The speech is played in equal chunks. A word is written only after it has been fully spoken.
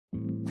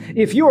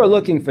If you are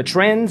looking for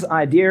trends,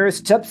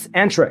 ideas, tips,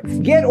 and tricks,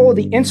 get all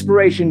the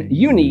inspiration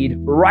you need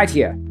right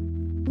here.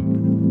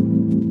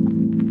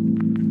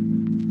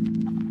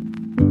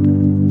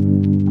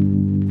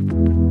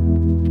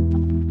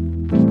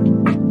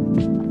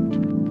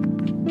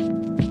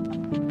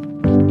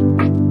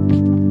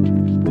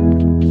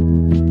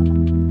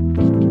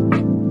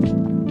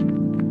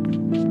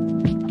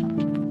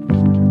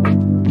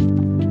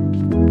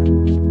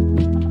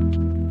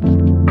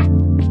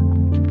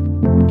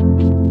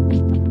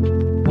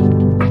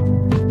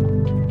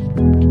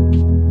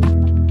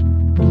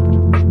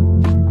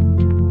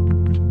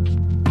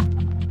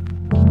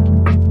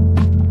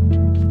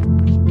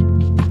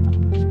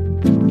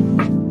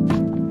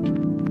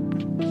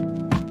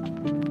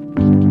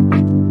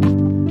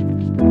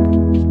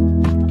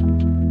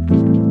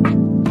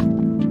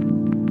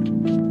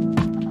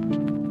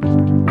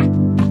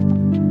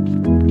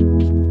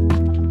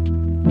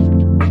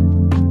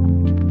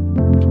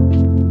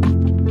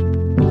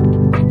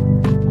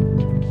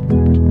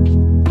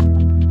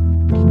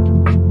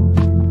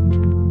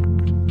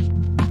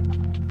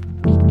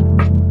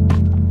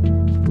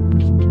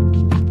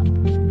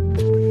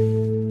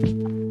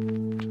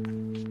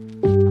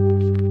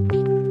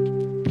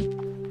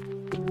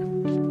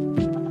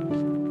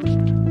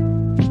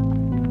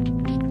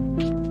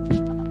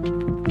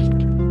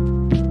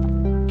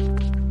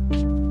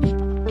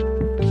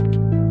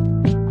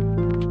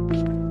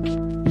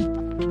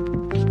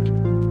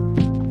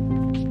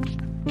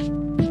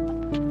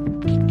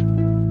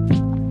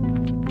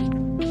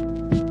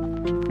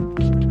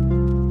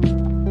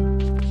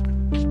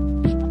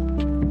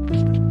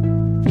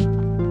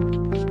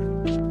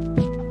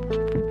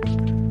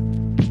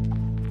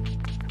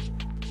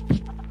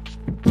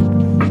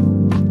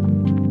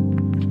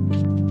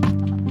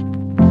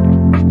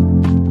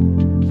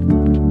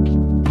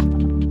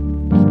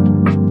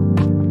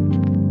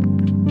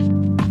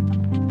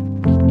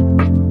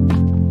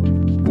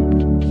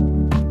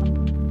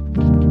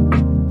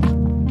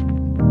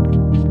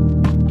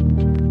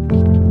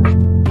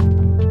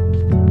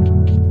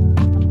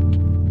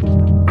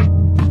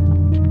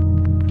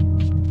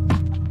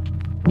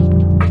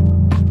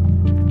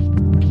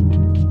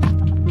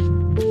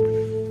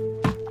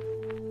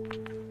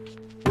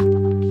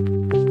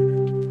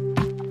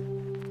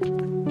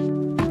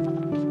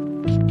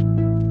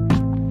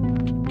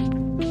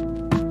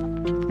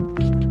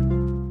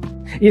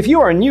 If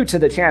you are new to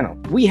the channel,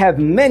 we have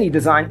many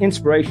design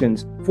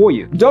inspirations for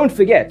you. Don't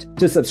forget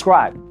to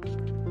subscribe.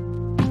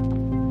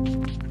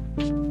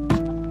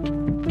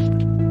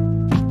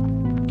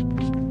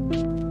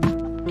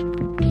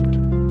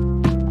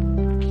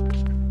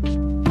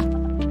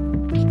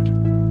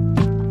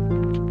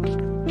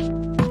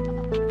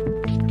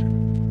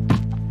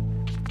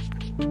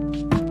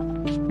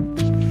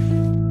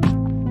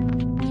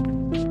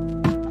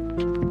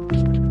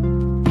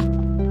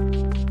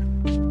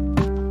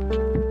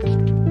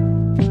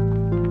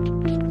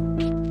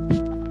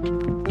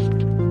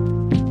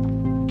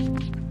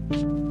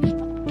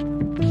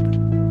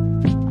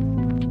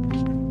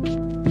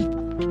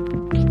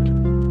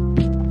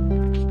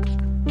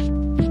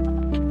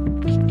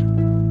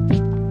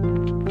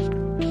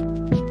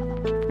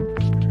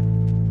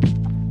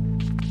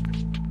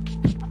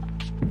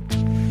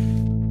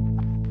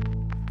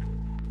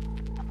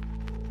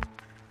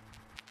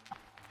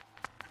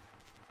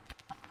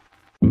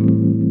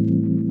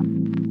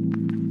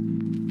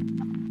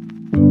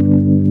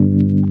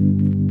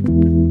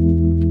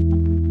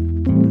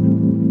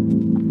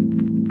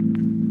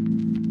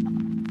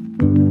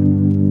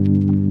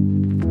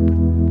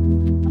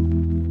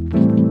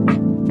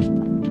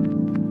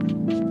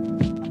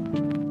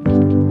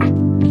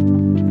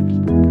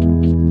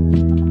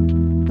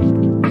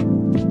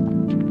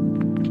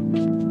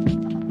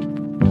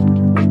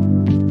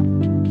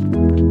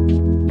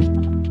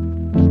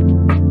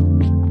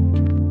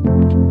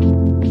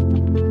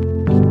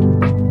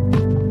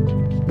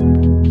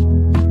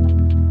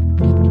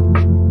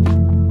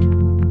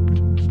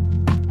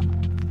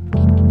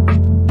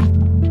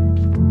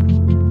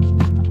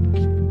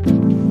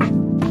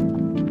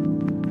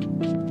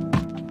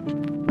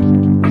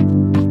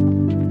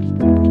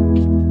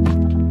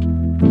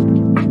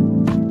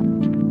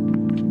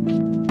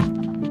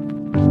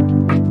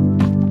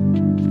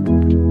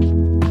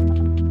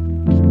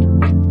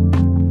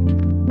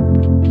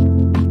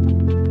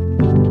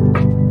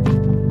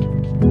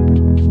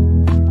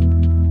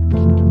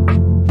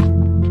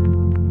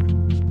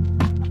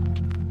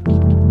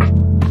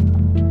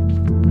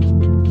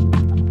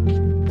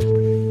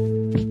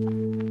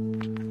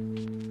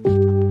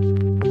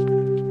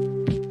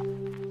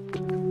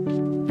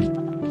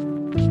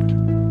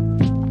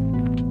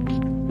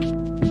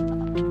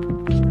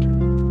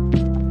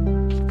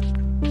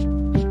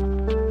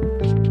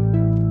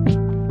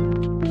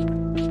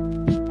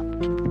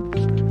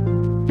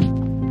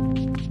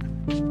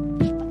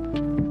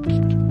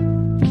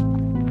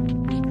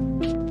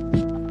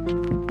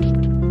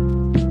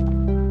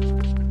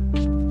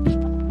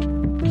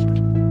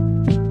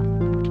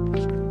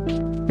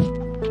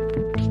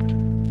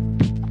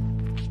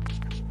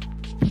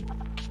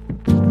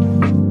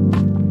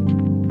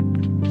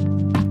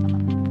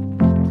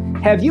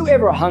 Have you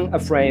ever hung a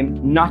frame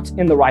not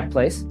in the right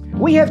place?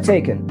 We have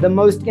taken the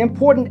most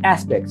important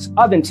aspects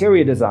of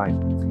interior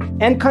design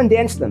and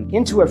condensed them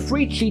into a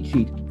free cheat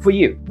sheet for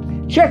you.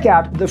 Check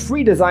out the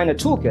free designer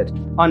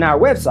toolkit on our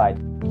website,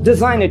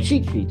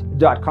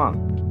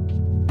 designercheatsheet.com.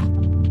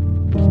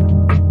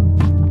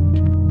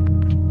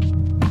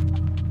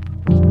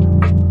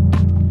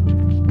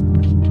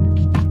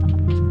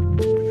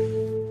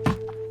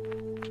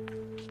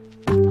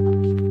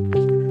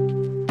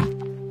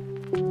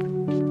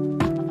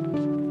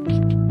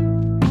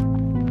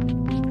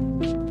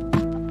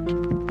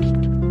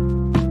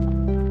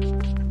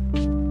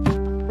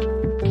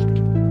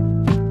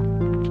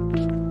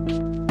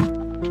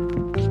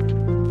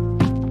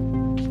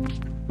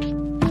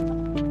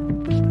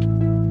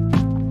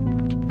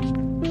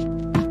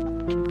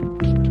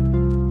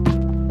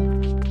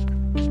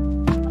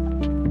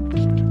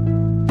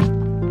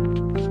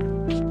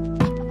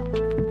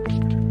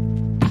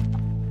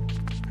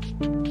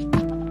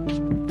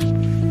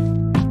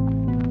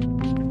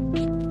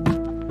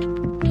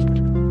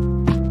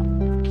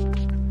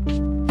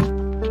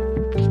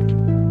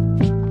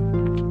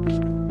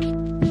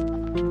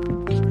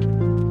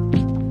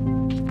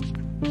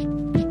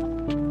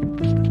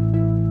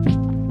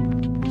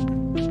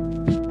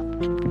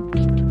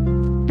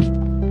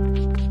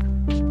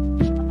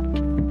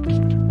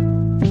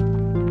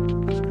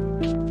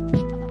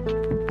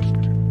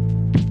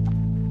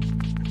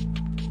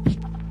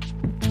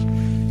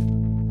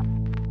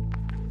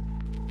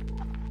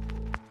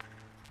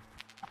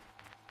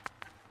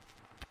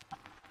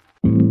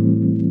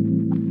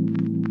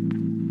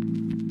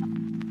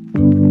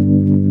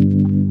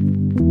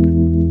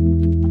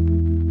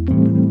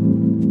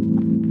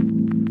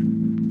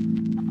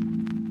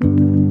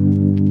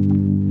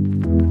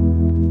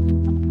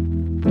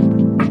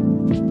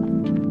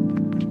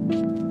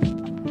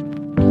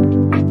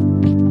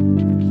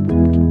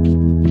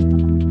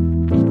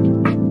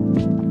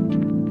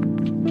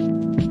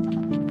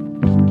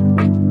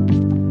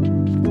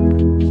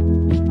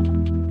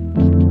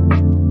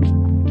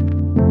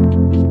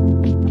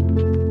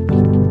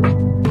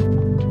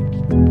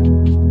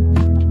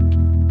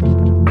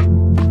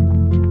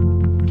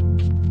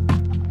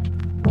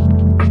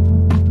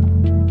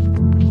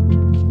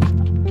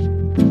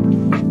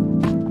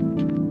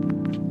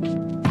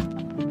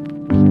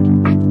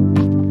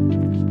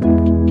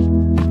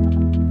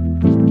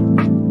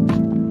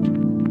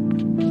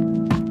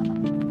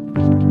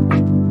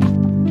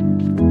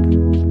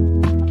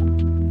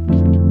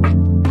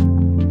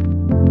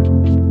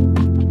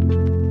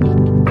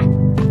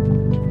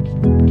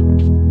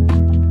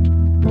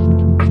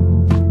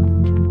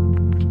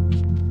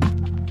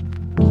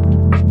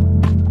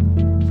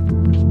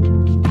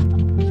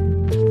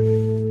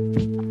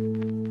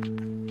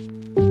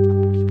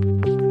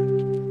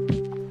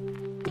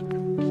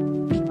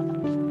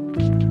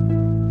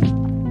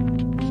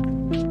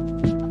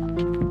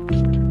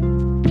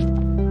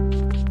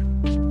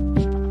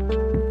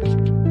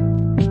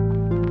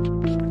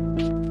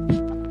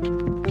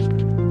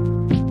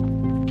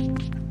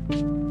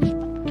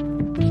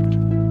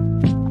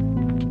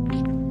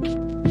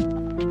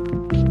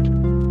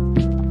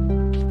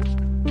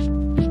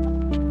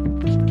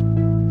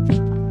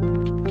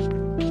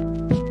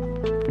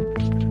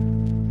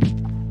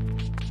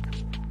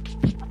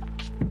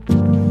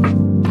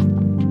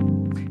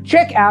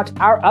 Check out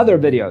our other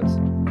videos.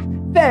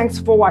 Thanks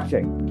for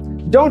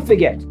watching. Don't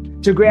forget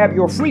to grab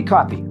your free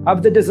copy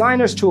of the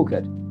Designer's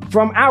Toolkit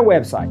from our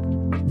website,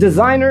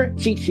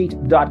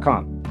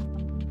 designercheatsheet.com.